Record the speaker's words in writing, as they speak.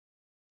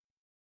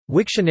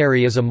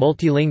Wiktionary is a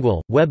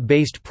multilingual,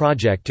 web-based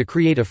project to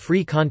create a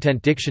free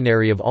content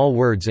dictionary of all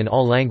words in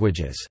all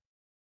languages.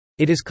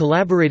 It is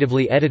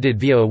collaboratively edited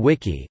via a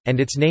wiki, and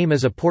its name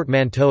is a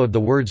portmanteau of the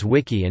words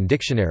wiki and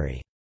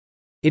dictionary.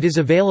 It is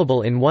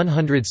available in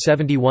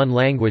 171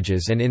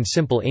 languages and in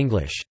Simple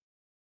English.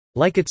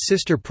 Like its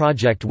sister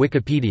project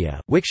Wikipedia,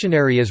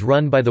 Wiktionary is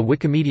run by the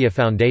Wikimedia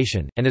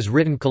Foundation, and is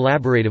written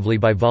collaboratively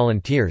by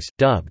volunteers,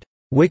 dubbed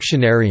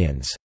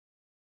Wiktionarians.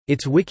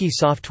 Its wiki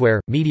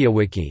software,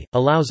 MediaWiki,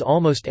 allows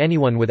almost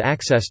anyone with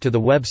access to the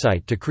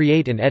website to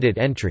create and edit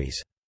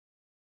entries.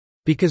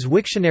 Because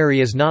Wiktionary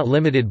is not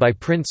limited by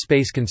print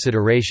space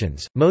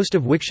considerations, most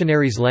of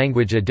Wiktionary's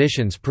language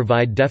editions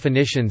provide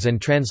definitions and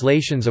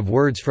translations of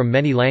words from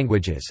many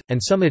languages, and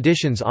some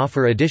editions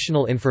offer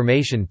additional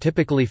information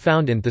typically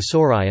found in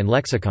thesauri and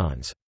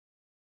lexicons.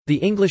 The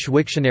English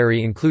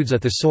Wiktionary includes a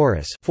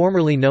thesaurus,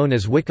 formerly known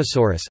as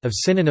Wikisaurus, of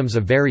synonyms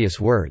of various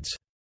words.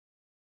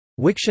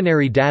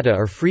 Wiktionary data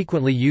are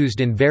frequently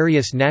used in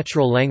various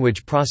natural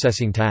language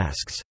processing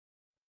tasks.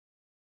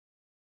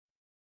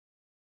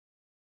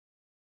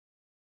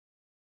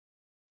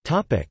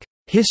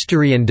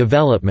 History and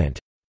development.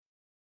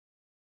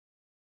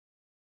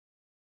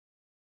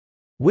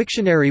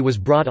 Wiktionary was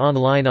brought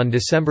online on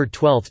December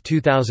 12,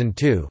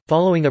 2002,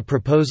 following a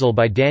proposal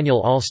by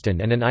Daniel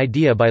Alston and an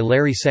idea by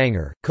Larry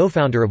Sanger,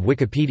 co-founder of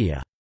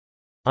Wikipedia.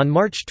 On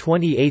March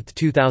 28,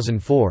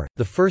 2004,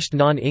 the first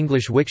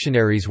non-English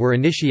Wiktionaries were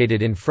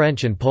initiated in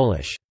French and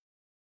Polish.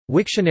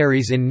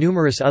 Wiktionaries in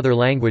numerous other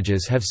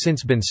languages have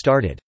since been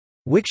started.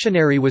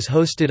 Wiktionary was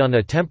hosted on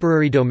a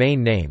temporary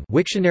domain name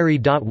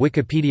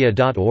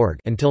wiktionary.wikipedia.org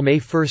until May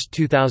 1,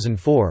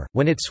 2004,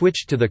 when it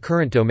switched to the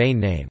current domain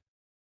name.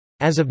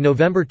 As of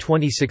November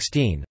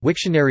 2016,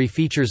 Wiktionary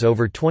features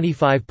over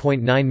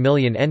 25.9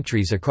 million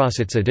entries across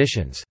its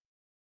editions.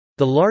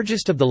 The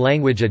largest of the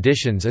language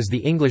editions is the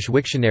English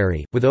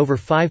Wiktionary, with over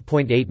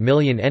 5.8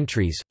 million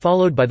entries,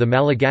 followed by the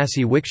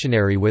Malagasy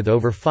Wiktionary with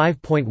over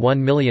 5.1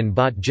 million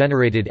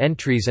bot-generated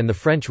entries and the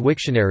French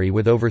Wiktionary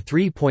with over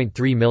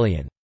 3.3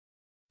 million.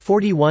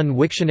 41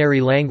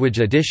 Wiktionary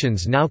language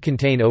editions now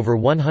contain over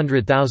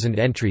 100,000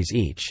 entries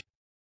each.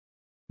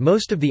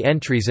 Most of the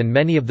entries and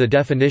many of the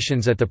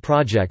definitions at the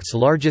project's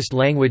largest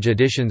language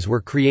editions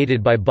were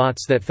created by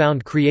bots that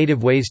found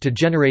creative ways to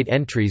generate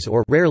entries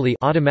or rarely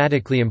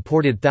automatically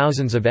imported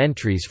thousands of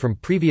entries from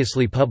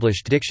previously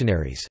published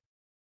dictionaries.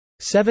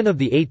 7 of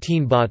the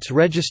 18 bots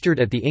registered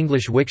at the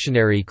English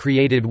Wiktionary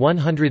created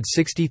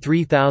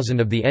 163,000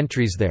 of the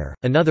entries there.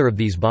 Another of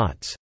these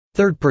bots,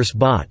 ThirdPers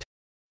bot,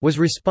 was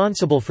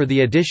responsible for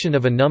the addition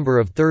of a number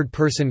of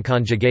third-person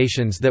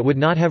conjugations that would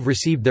not have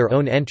received their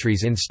own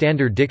entries in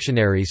standard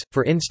dictionaries.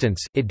 For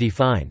instance, it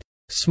defined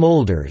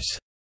smolders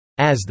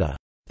as the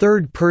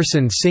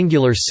third-person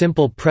singular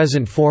simple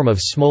present form of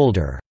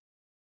smolder.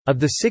 Of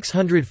the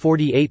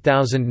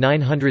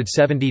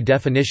 648,970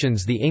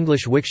 definitions the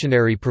English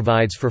Wiktionary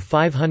provides for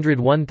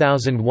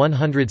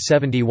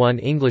 501,171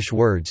 English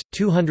words,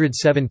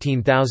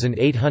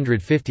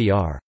 217,850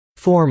 are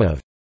form of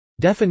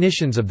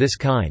definitions of this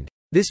kind.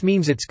 This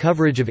means its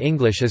coverage of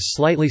English is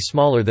slightly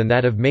smaller than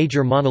that of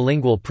major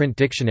monolingual print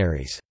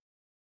dictionaries.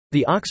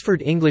 The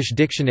Oxford English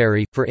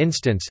Dictionary, for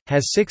instance,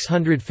 has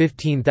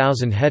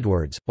 615,000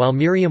 headwords, while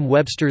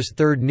Merriam-Webster's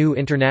Third New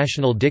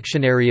International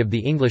Dictionary of the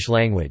English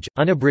Language,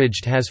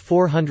 unabridged, has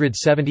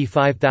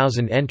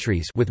 475,000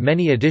 entries with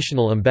many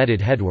additional embedded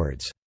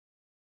headwords.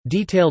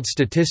 Detailed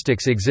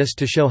statistics exist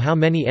to show how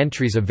many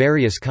entries of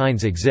various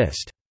kinds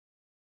exist.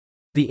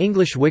 The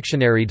English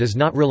Wiktionary does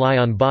not rely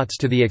on bots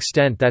to the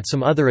extent that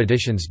some other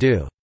editions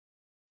do.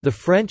 The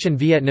French and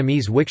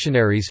Vietnamese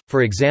Wiktionaries,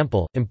 for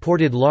example,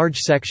 imported large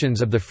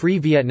sections of the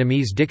Free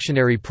Vietnamese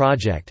Dictionary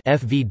Project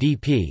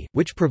 (FVDP),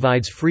 which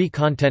provides free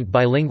content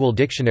bilingual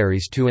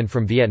dictionaries to and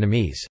from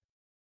Vietnamese.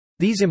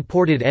 These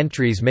imported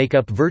entries make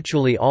up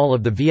virtually all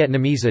of the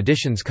Vietnamese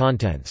edition's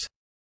contents.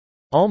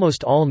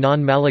 Almost all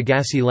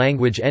non-Malagasy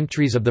language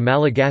entries of the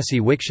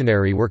Malagasy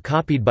Wiktionary were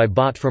copied by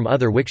bot from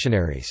other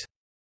Wiktionaries.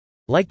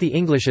 Like the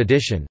English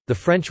edition, the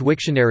French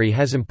Wiktionary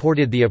has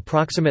imported the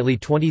approximately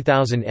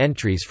 20,000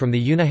 entries from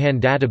the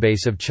Unihan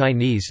database of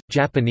Chinese,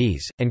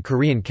 Japanese, and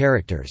Korean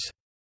characters.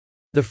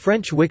 The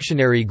French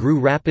Wiktionary grew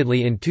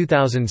rapidly in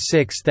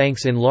 2006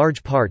 thanks in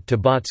large part to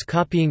bots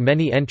copying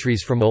many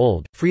entries from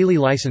old, freely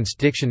licensed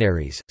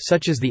dictionaries,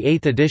 such as the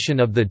 8th edition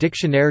of the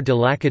Dictionnaire de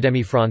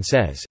l'Académie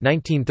Française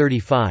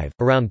 1935,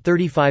 around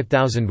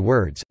 35,000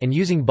 words, and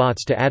using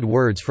bots to add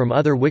words from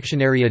other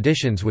Wiktionary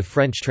editions with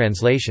French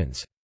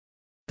translations.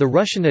 The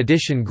Russian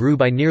edition grew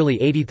by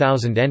nearly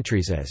 80,000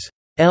 entries as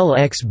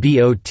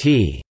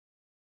LXBOT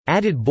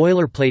added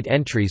boilerplate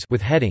entries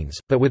with headings,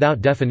 but without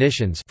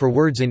definitions for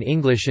words in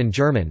English and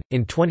German.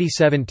 In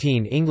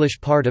 2017, English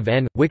part of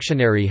N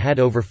Wiktionary had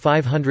over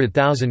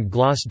 500,000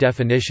 gloss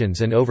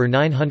definitions and over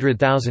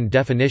 900,000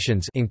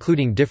 definitions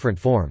including different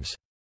forms.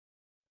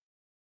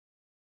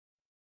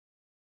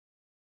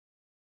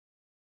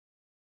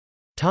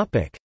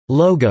 Topic: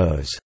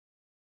 Logos.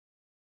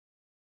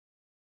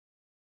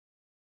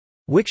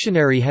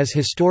 Wiktionary has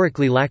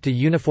historically lacked a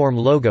uniform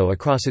logo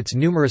across its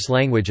numerous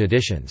language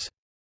editions.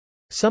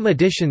 Some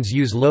editions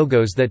use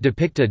logos that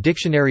depict a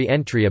dictionary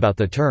entry about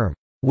the term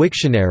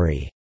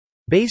Wiktionary,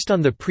 based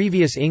on the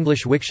previous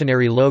English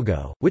Wiktionary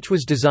logo, which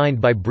was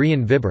designed by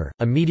Brian Vibber,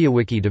 a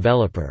MediaWiki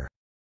developer.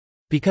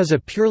 Because a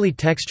purely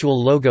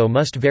textual logo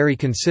must vary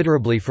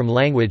considerably from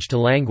language to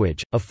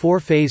language, a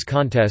four-phase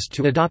contest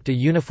to adopt a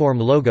uniform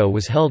logo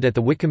was held at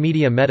the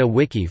Wikimedia Meta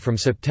Wiki from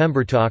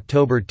September to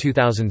October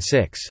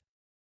 2006.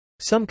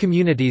 Some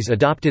communities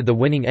adopted the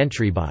winning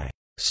entry by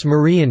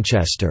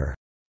Smarianchester,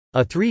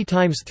 a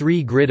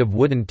 3x3 grid of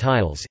wooden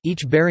tiles,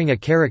 each bearing a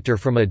character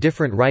from a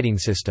different writing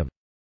system.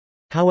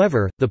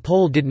 However, the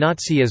poll did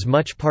not see as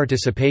much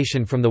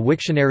participation from the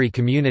Wiktionary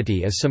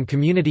community as some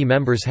community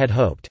members had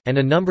hoped, and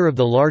a number of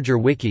the larger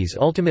wikis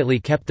ultimately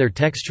kept their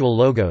textual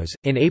logos.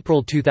 In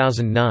April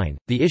 2009,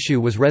 the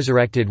issue was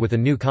resurrected with a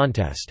new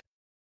contest.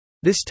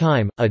 This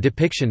time, a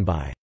depiction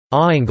by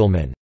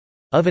Engelman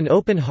of an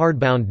open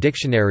hardbound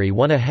dictionary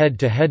won a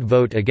head-to-head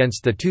vote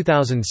against the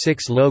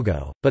 2006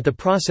 logo, but the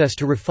process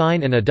to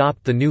refine and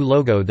adopt the new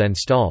logo then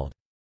stalled.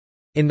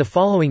 In the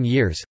following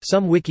years,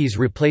 some wikis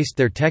replaced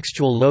their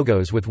textual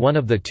logos with one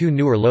of the two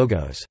newer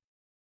logos.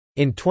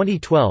 In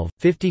 2012,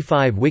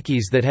 55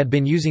 wikis that had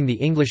been using the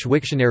English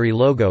Wiktionary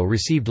logo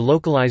received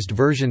localized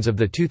versions of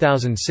the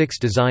 2006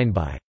 design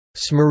by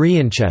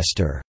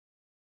Smarianchester.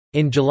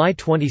 In July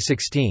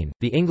 2016,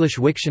 the English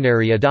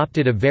Wiktionary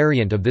adopted a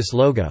variant of this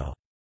logo.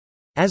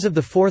 As of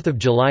 4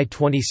 July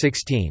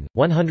 2016,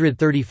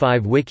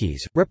 135 wikis,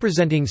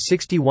 representing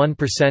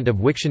 61% of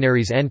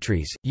Wiktionary's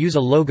entries, use a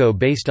logo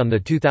based on the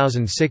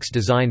 2006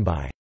 design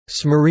by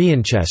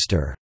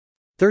Smarianchester.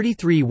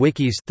 33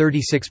 wikis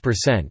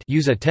 36%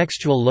 use a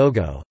textual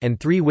logo, and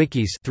 3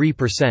 wikis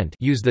 3%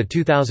 use the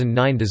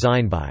 2009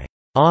 design by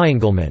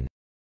Engelman.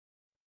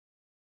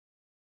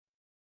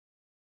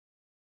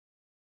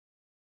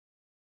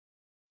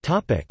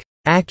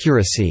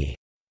 Accuracy.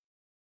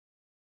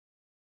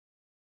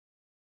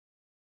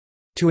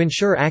 To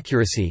ensure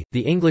accuracy, the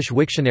English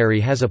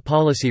Wiktionary has a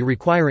policy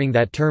requiring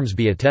that terms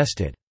be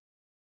attested.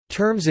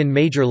 Terms in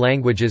major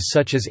languages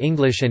such as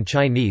English and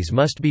Chinese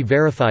must be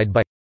verified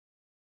by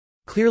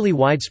clearly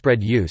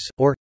widespread use,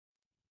 or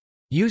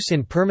use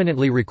in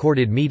permanently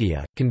recorded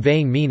media,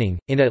 conveying meaning,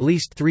 in at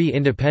least 3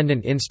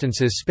 independent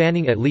instances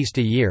spanning at least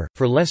a year.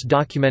 For less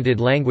documented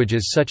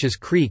languages such as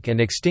Creek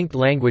and extinct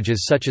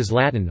languages such as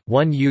Latin,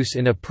 1 use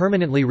in a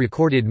permanently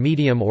recorded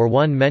medium or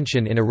 1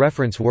 mention in a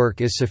reference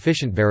work is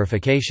sufficient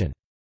verification.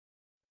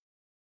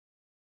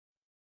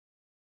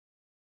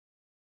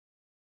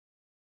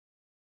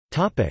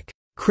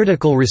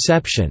 Critical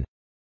reception.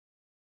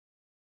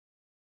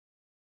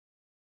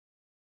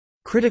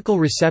 Critical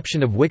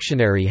reception of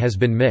Wiktionary has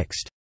been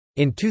mixed.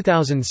 In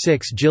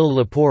 2006, Jill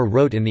Lepore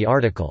wrote in the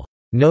article,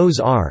 Noah's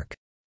Ark,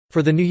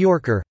 for The New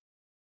Yorker,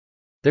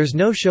 "There's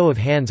no show of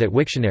hands at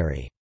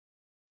Wiktionary.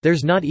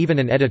 There's not even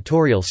an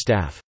editorial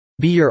staff.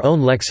 Be your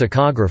own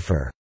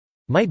lexicographer,"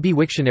 might be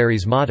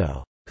Wiktionary's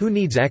motto. Who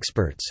needs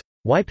experts?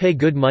 Why pay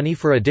good money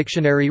for a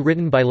dictionary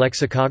written by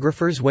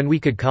lexicographers when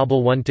we could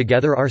cobble one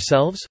together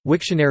ourselves?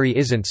 Wiktionary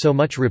isn't so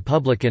much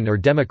Republican or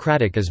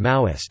Democratic as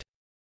Maoist.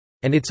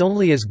 And it's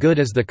only as good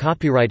as the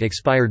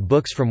copyright-expired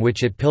books from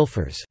which it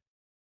pilfers.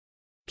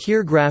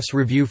 Kiergraph's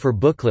review for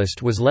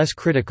Booklist was less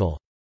critical.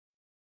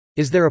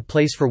 Is there a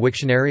place for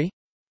Wiktionary?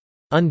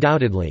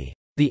 Undoubtedly.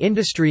 The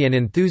industry and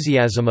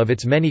enthusiasm of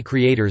its many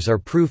creators are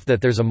proof that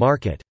there's a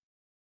market.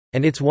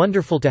 And it's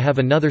wonderful to have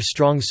another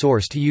strong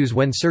source to use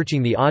when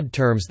searching the odd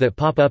terms that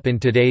pop up in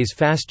today's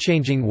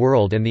fast-changing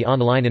world and the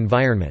online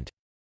environment.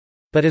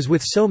 But as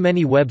with so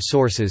many web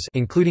sources,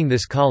 including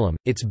this column,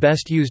 it's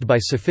best used by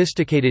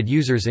sophisticated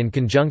users in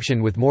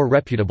conjunction with more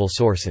reputable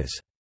sources.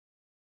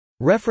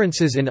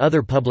 References in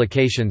other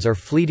publications are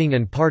fleeting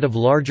and part of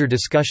larger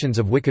discussions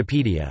of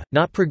Wikipedia,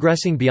 not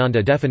progressing beyond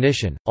a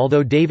definition,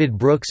 although David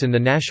Brooks in the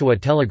Nashua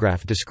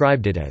Telegraph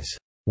described it as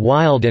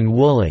wild and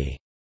woolly.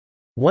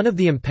 One of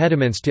the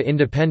impediments to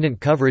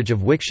independent coverage of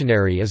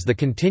Wiktionary is the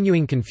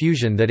continuing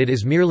confusion that it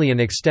is merely an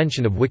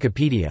extension of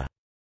Wikipedia.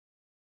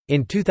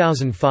 In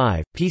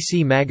 2005,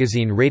 PC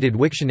Magazine rated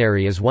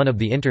Wiktionary as one of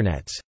the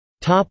Internet's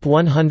top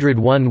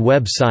 101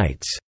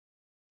 websites,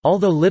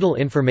 although little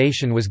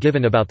information was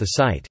given about the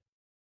site.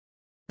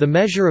 The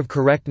measure of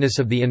correctness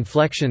of the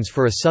inflections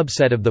for a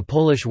subset of the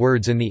Polish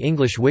words in the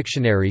English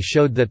Wiktionary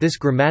showed that this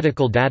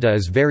grammatical data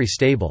is very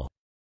stable.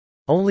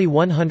 Only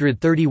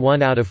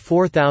 131 out of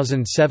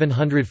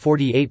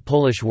 4,748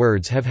 Polish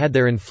words have had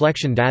their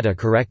inflection data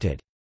corrected.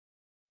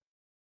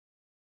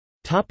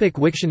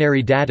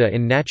 Wiktionary data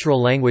in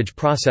natural language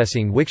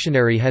processing.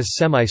 Wiktionary has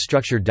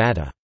semi-structured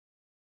data.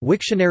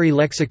 Wiktionary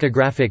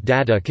lexicographic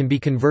data can be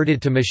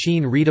converted to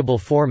machine-readable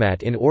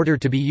format in order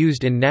to be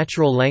used in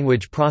natural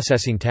language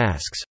processing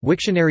tasks.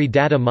 Wiktionary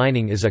data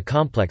mining is a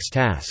complex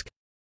task.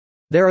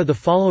 There are the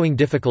following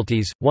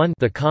difficulties: 1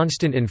 the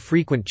constant and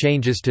frequent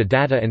changes to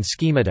data and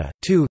schemata,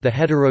 2 the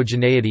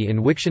heterogeneity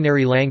in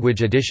Wiktionary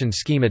language edition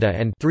schemata,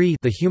 and 3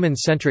 the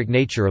human-centric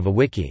nature of a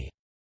wiki.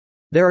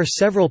 There are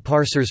several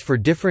parsers for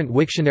different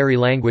Wiktionary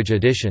language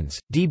editions.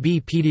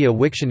 DBpedia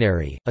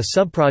Wiktionary, a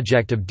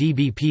subproject of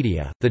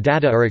DBpedia, the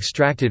data are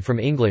extracted from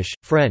English,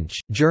 French,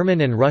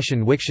 German and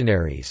Russian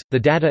Wiktionaries. The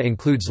data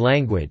includes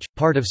language,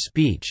 part of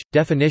speech,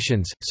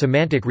 definitions,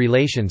 semantic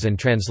relations and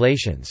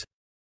translations.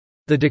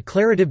 The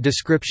declarative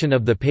description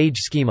of the page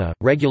schema,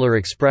 regular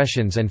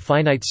expressions and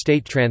finite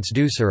state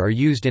transducer are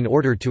used in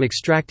order to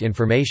extract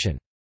information.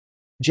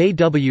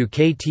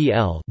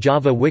 JWKTL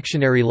Java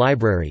Wiktionary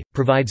Library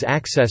provides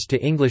access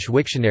to English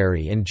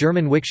Wiktionary and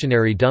German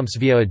Wiktionary dumps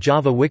via a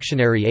Java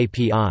Wiktionary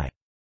API.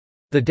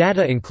 The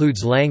data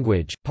includes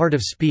language, part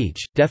of speech,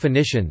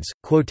 definitions,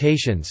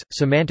 quotations,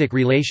 semantic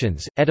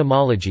relations,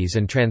 etymologies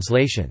and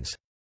translations.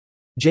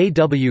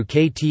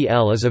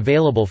 JWKTL is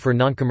available for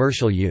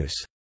non-commercial use.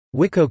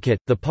 Wikokit,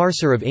 the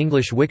parser of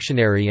English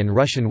Wiktionary and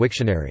Russian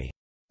Wiktionary.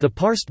 The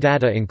parsed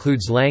data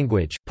includes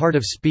language, part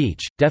of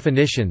speech,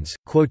 definitions,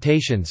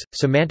 quotations,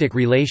 semantic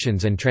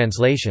relations and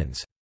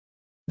translations.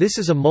 This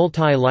is a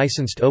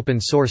multi-licensed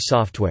open-source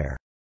software.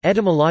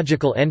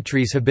 Etymological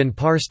entries have been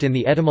parsed in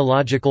the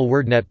Etymological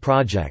WordNet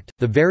project.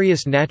 The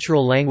various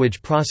natural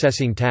language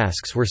processing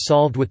tasks were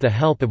solved with the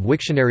help of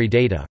Wiktionary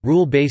data,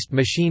 rule-based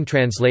machine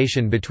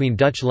translation between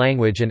Dutch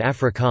language and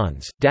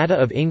Afrikaans. Data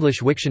of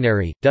English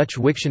Wiktionary, Dutch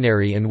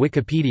Wiktionary and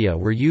Wikipedia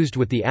were used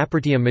with the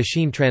Apertium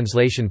machine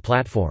translation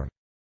platform.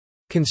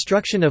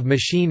 Construction of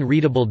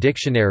machine-readable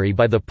dictionary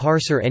by the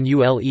parser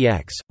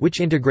NULEX,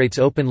 which integrates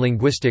open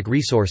linguistic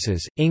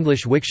resources,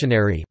 English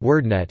Wiktionary,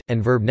 WordNet,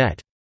 and VerbNet.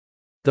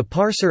 The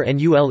parser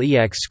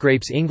NULEX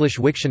scrapes English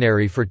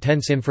Wiktionary for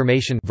tense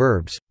information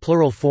verbs,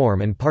 plural form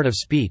and part of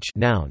speech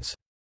nouns.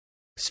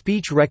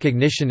 Speech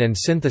recognition and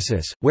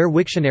synthesis, where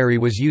Wiktionary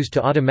was used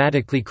to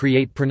automatically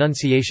create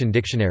pronunciation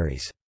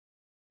dictionaries.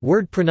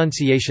 Word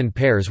pronunciation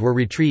pairs were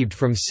retrieved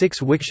from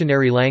 6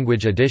 Wiktionary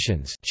language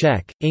editions: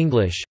 Czech,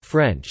 English,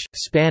 French,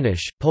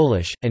 Spanish,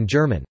 Polish, and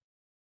German.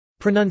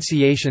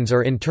 Pronunciations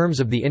are in terms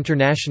of the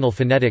International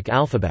Phonetic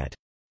Alphabet.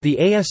 The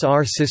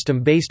ASR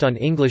system based on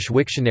English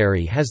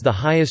Wiktionary has the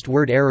highest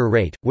word error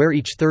rate, where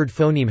each third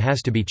phoneme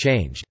has to be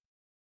changed.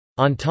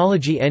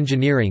 Ontology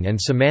engineering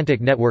and semantic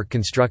network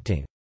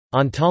constructing.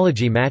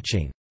 Ontology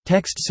matching.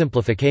 Text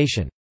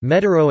simplification.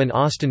 Meterow and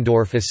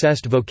Ostendorf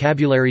assessed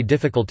vocabulary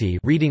difficulty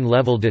reading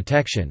level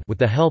detection with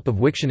the help of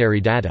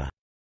Wiktionary data.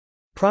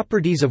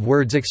 Properties of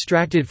words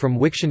extracted from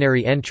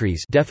Wiktionary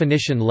entries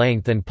definition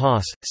length and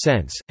pos,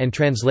 sense, and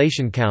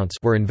translation counts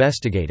were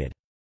investigated.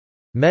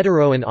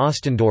 Meterow and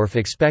Ostendorf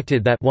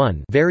expected that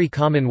 1 very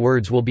common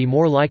words will be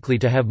more likely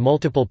to have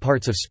multiple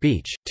parts of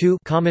speech, 2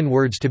 common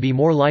words to be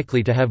more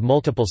likely to have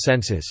multiple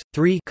senses,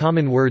 3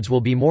 common words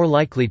will be more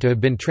likely to have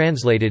been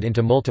translated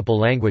into multiple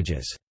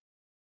languages.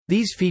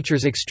 These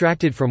features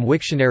extracted from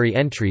Wiktionary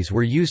entries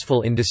were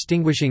useful in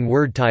distinguishing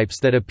word types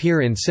that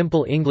appear in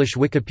simple English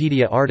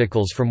Wikipedia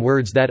articles from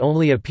words that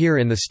only appear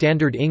in the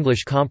standard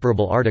English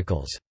comparable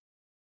articles.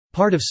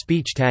 Part of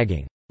speech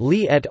tagging.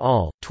 Lee et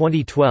al.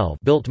 2012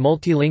 built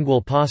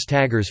multilingual POS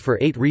taggers for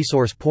 8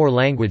 resource-poor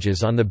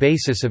languages on the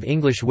basis of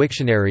English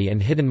Wiktionary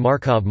and hidden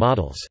Markov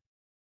models.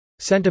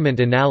 Sentiment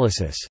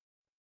analysis.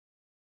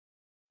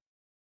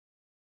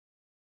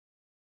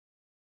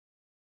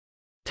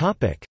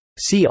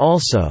 See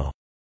also: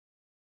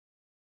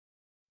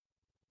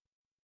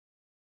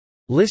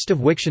 List of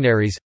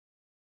Wiktionaries.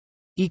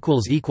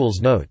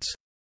 Notes